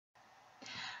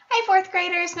Hi, fourth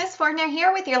graders. Miss Fortner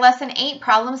here with your Lesson 8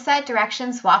 problem set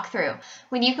directions walkthrough.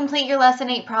 When you complete your Lesson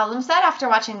 8 problem set after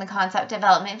watching the concept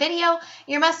development video,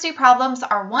 your must-do problems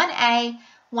are 1A,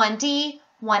 1D,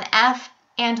 1F,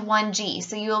 and 1G.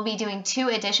 So you will be doing 2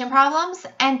 addition problems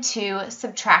and 2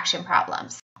 subtraction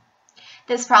problems.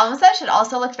 This problem set should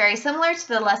also look very similar to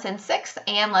the Lesson 6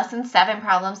 and Lesson 7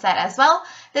 problem set as well.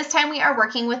 This time we are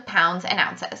working with pounds and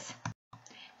ounces.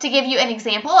 To give you an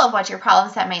example of what your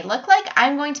problem set may look like,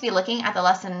 I'm going to be looking at the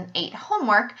Lesson 8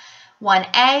 homework,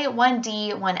 1A,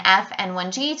 1D, 1F, and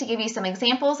 1G to give you some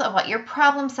examples of what your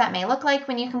problem set may look like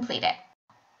when you complete it.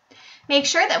 Make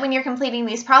sure that when you're completing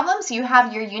these problems, you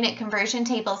have your unit conversion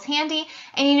tables handy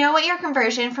and you know what your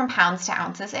conversion from pounds to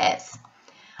ounces is.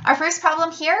 Our first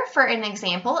problem here for an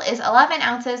example is 11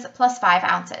 ounces plus 5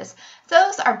 ounces.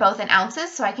 Those are both in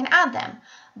ounces, so I can add them.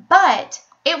 But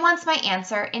it wants my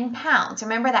answer in pounds.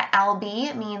 Remember that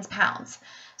LB means pounds.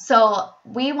 So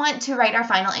we want to write our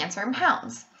final answer in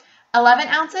pounds. 11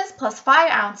 ounces plus 5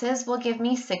 ounces will give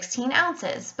me 16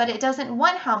 ounces, but it doesn't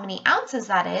want how many ounces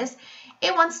that is.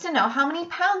 It wants to know how many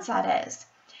pounds that is.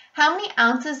 How many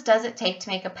ounces does it take to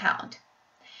make a pound?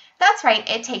 That's right,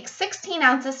 it takes 16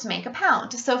 ounces to make a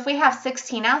pound. So if we have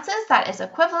 16 ounces, that is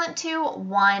equivalent to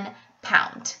 1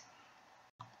 pound.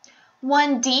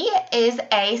 1D is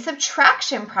a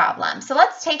subtraction problem. So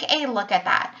let's take a look at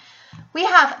that. We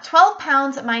have 12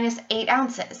 pounds minus 8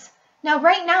 ounces. Now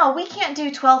right now we can't do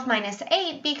 12 minus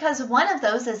 8 because one of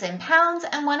those is in pounds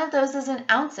and one of those is in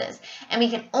ounces. And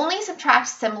we can only subtract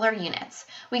similar units.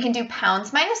 We can do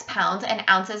pounds minus pounds and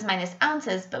ounces minus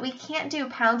ounces, but we can't do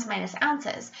pounds minus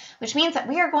ounces, which means that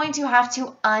we are going to have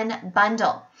to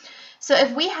unbundle. So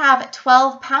if we have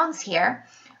 12 pounds here,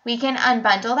 we can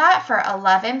unbundle that for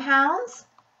 11 pounds.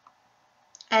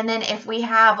 And then if we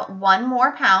have one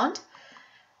more pound,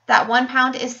 that 1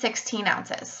 pound is 16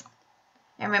 ounces.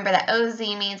 And remember that OZ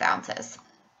means ounces.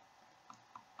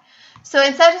 So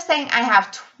instead of saying I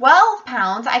have 12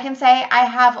 pounds, I can say I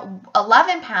have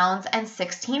 11 pounds and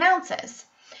 16 ounces.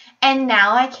 And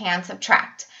now I can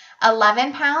subtract.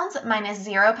 11 pounds minus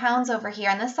 0 pounds over here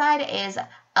on this side is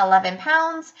 11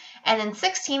 pounds, and then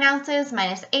 16 ounces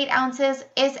minus 8 ounces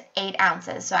is 8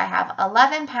 ounces. So I have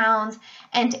 11 pounds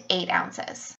and 8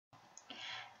 ounces.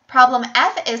 Problem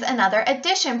F is another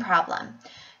addition problem.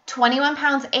 21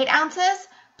 pounds 8 ounces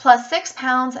plus 6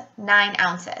 pounds 9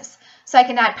 ounces. So I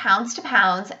can add pounds to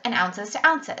pounds and ounces to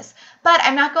ounces. But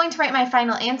I'm not going to write my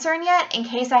final answer in yet in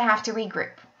case I have to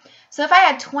regroup. So if I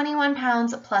add 21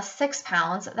 pounds plus 6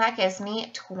 pounds, that gives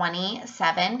me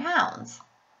 27 pounds.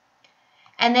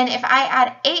 And then if I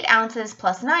add 8 ounces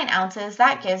plus 9 ounces,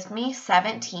 that gives me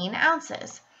 17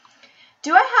 ounces.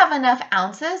 Do I have enough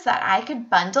ounces that I could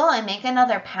bundle and make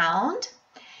another pound?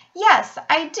 Yes,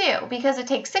 I do, because it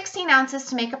takes 16 ounces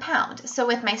to make a pound. So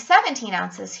with my 17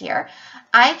 ounces here,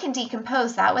 I can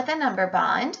decompose that with a number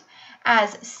bond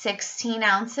as 16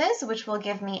 ounces, which will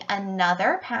give me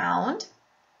another pound,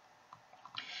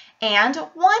 and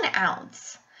 1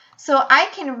 ounce. So I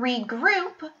can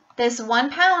regroup this 1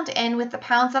 pound in with the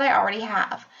pounds that I already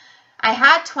have. I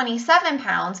had 27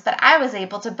 pounds, but I was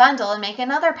able to bundle and make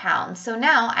another pound. So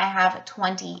now I have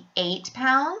 28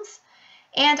 pounds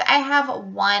and I have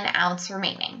 1 ounce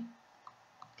remaining.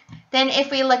 Then if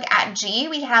we look at G,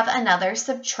 we have another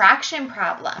subtraction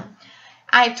problem.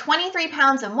 I have 23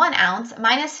 pounds and 1 ounce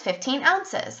minus 15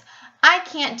 ounces. I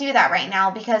can't do that right now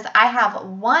because I have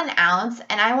 1 ounce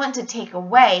and I want to take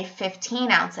away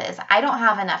 15 ounces. I don't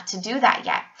have enough to do that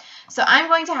yet. So I'm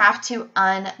going to have to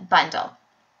unbundle.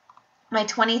 My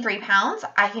 23 pounds,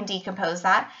 I can decompose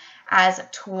that as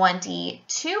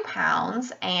 22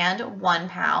 pounds and 1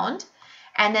 pound.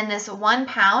 And then this 1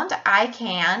 pound, I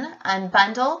can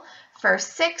unbundle for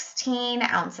 16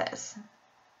 ounces.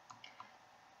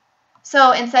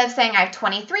 So instead of saying I have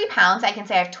 23 pounds, I can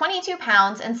say I have 22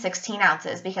 pounds and 16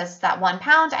 ounces because that 1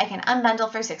 pound I can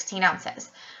unbundle for 16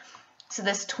 ounces. So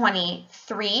this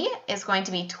 23 is going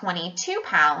to be 22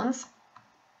 pounds.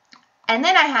 And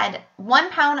then I had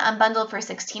 1 pound unbundled for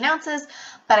 16 ounces,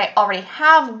 but I already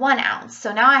have 1 ounce.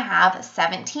 So now I have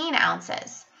 17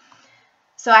 ounces.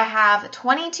 So I have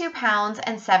 22 pounds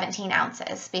and 17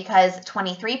 ounces because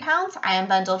 23 pounds I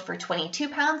unbundled for 22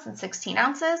 pounds and 16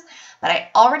 ounces, but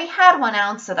I already had 1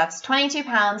 ounce, so that's 22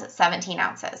 pounds, 17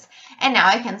 ounces. And now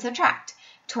I can subtract.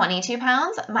 22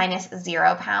 pounds minus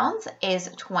 0 pounds is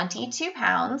 22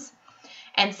 pounds,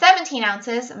 and 17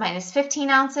 ounces minus 15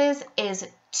 ounces is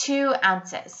 2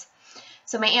 ounces.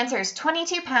 So my answer is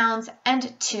 22 pounds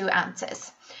and 2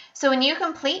 ounces. So when you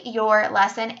complete your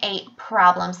Lesson 8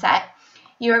 problem set,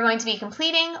 you are going to be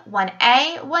completing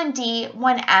 1A, 1D,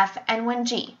 1F, and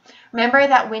 1G. Remember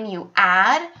that when you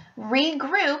add,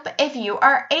 regroup if you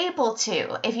are able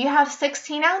to. If you have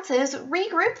 16 ounces,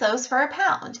 regroup those for a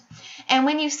pound. And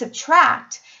when you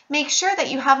subtract, make sure that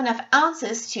you have enough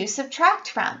ounces to subtract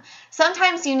from.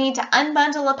 Sometimes you need to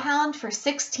unbundle a pound for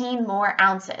 16 more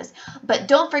ounces, but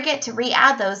don't forget to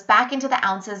re-add those back into the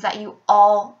ounces that you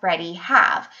already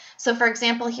have. So for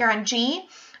example, here on G,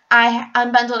 I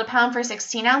unbundled a pound for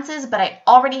 16 ounces, but I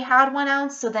already had 1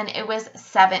 ounce, so then it was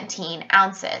 17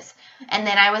 ounces. And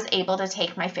then I was able to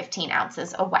take my 15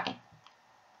 ounces away.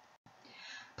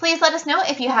 Please let us know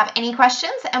if you have any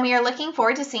questions, and we are looking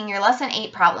forward to seeing your Lesson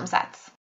 8 problem sets.